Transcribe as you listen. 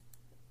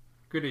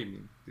Good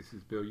evening. This is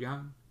Bill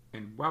Young,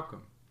 and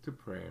welcome to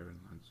Prayer and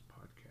Lunch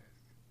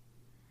Podcast.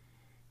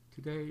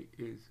 Today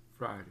is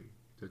Friday,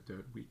 the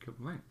third week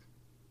of Lent,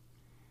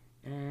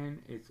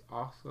 and it's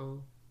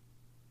also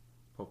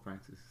Pope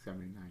Francis'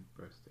 79th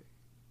birthday.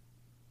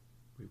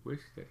 We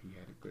wish that he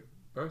had a good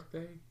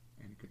birthday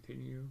and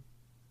continue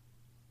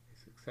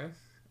his success,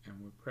 and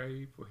we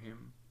pray for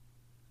him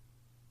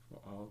for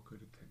all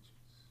good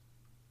intentions.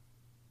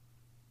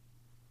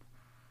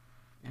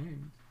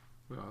 And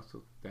we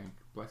also thank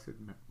Blessed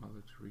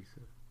Mother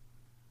Teresa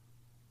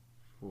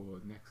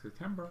for next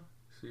September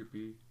she'll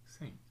be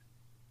Saint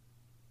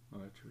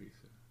Mother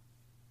Teresa.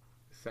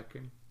 The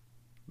second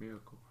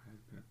miracle has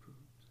been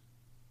approved.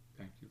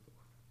 Thank you,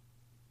 Lord.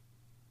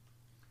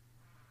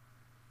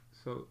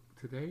 So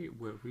today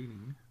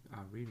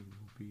our reading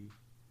will be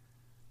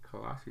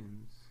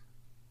Colossians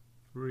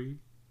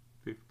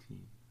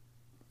 3:15,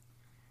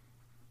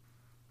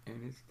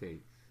 and it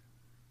states,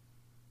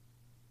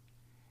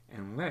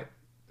 "And let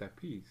the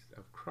peace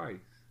of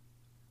Christ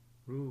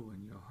rule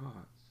in your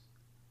hearts,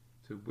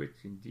 to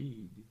which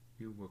indeed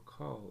you were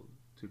called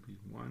to be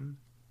one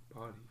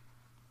body."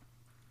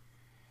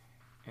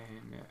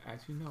 And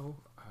as you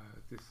know,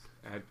 this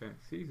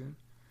Advent season,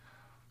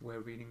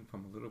 we're reading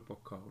from a little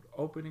book called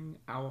Opening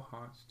Our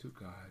Hearts to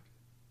God,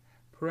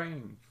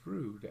 Praying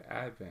Through the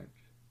Advent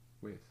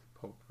with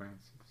Pope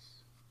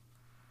Francis.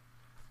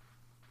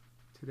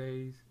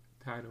 Today's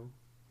title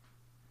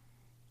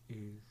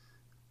is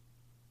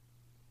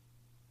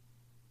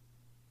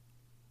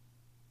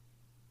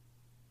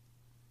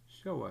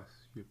Show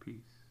Us Your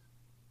Peace.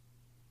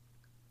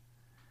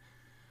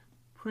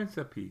 Prince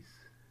of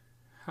Peace,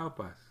 help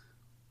us.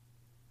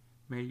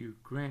 May you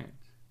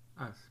grant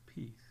us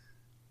peace.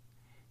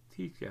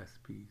 Teach us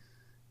peace.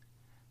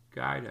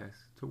 Guide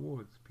us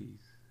towards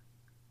peace.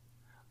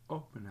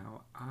 Open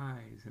our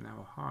eyes and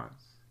our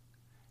hearts,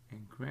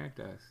 and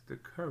grant us the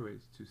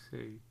courage to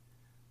say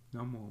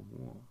no more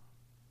war.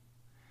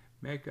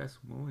 Make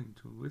us willing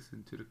to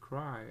listen to the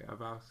cry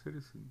of our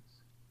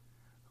citizens,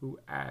 who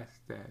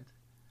ask that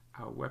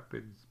our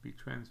weapons be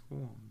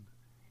transformed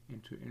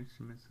into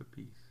instruments of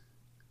peace,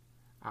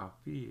 our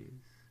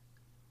fears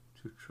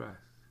to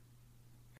trust,